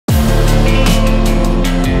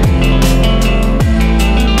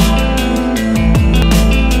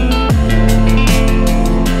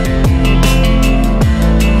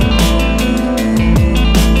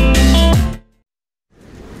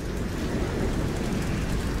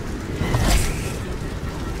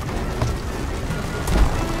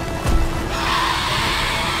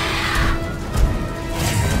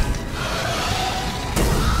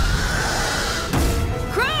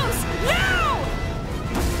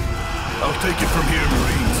I'll take it from here,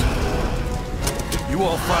 Marines. You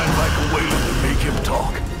all find Michael Wayland and make him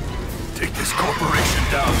talk. Take this corporation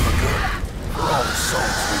down for good. For all the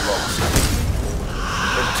souls we lost.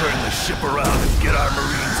 Then turn the ship around and get our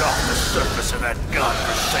Marines off the surface of that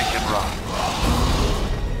godforsaken rock.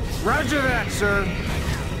 Roger that, sir.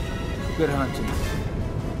 Good hunting.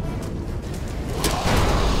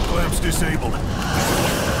 Clamps disabled.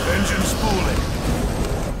 Engine spooling.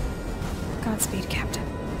 Godspeed, Captain.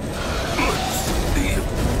 Let's see if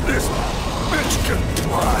this bitch can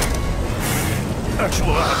fly.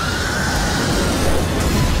 Actual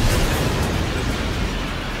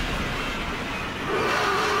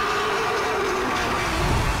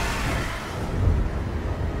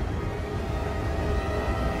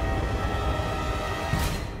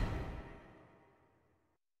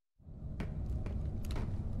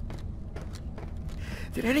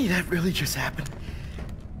Did any of that really just happen?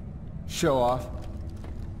 Show off.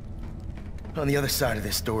 On the other side of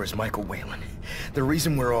this door is Michael Wayland. The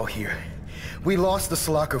reason we're all here. We lost the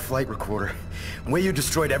Sulaco flight recorder. Wayu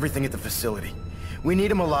destroyed everything at the facility. We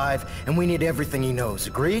need him alive, and we need everything he knows.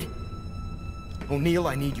 Agreed? O'Neill,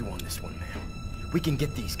 I need you on this one, man. We can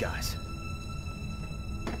get these guys.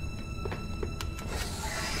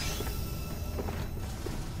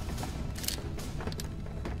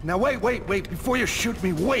 Now wait, before you shoot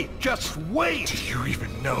me, wait, just wait! Do you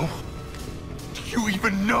even know? Do you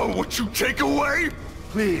even know what you take away?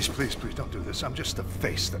 Please, don't do this. I'm just the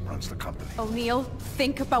face that runs the company. O'Neill,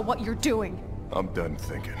 think about what you're doing. I'm done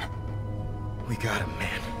thinking. We got him,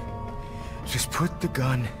 man. Just put the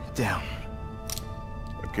gun down.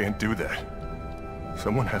 I can't do that.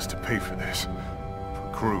 Someone has to pay for this.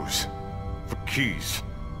 For crews. For keys.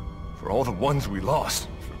 For all the ones we lost.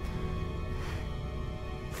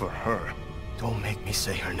 For her. Don't make me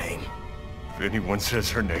say her name. If anyone says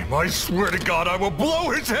her name, I swear to God I will blow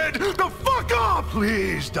his head the fuck off!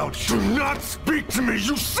 Please, don't shoot. Do not speak to me,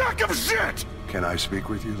 you sack of shit! Can I speak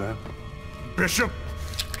with you then? Bishop,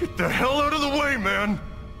 get the hell out of the way, man!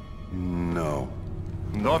 No.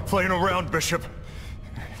 I'm not playing around, Bishop.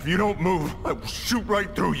 If you don't move, I will shoot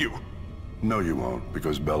right through you. No, you won't,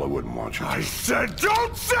 because Bella wouldn't want you to. I said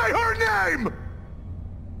don't say her name!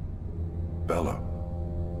 Bella.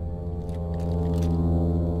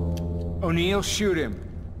 O'Neill, shoot him.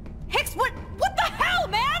 Hicks, what the hell,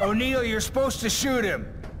 man? O'Neill, you're supposed to shoot him.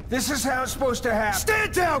 This is how it's supposed to happen.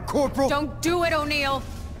 Stand down, Corporal! Don't do it, O'Neill.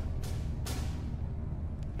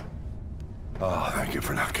 Oh, thank you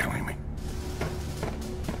for not killing me.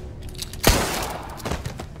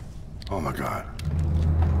 Oh my God.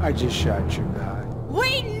 I just shot your guy.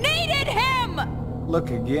 We needed him!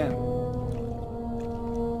 Look again.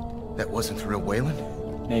 That wasn't the real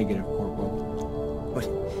Wayland? Negative, Corporal. What?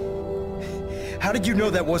 How did you know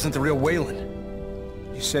that wasn't the real Wayland?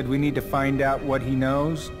 You said we need to find out what he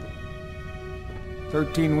knows?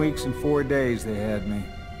 13 weeks and 4 days they had me.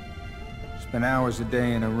 Spent hours a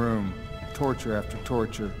day in a room. Torture after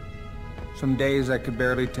torture. Some days I could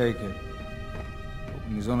barely take it. But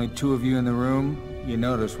when there's only 2 of you in the room, you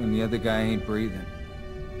notice when the other guy ain't breathing.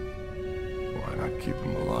 Why not keep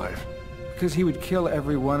him alive? Because he would kill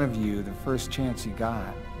every one of you the first chance he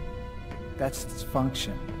got. That's its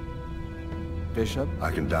function. Bishop?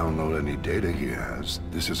 I can download any data he has.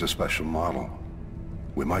 This is a special model.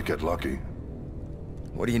 We might get lucky.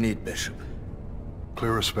 What do you need, Bishop?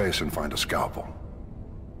 Clear a space and find a scalpel.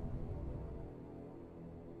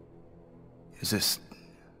 Is this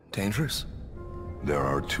dangerous? There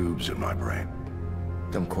are tubes in my brain.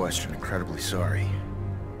 Dumb question, incredibly sorry.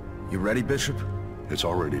 You ready, Bishop? It's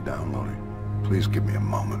already downloading. Please give me a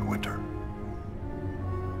moment, Winter.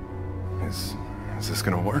 Is this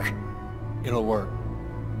gonna work? It'll work.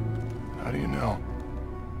 How do you know?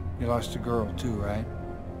 You lost a girl too, right?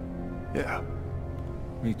 Yeah.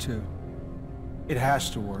 Me too. It has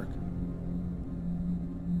to work.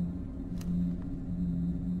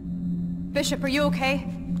 Bishop, are you okay?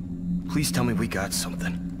 Please tell me we got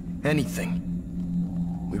something. Anything.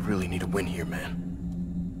 We really need a win here, man.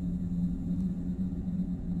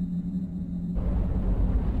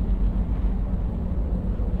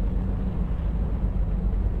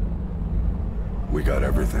 We got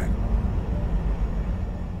everything.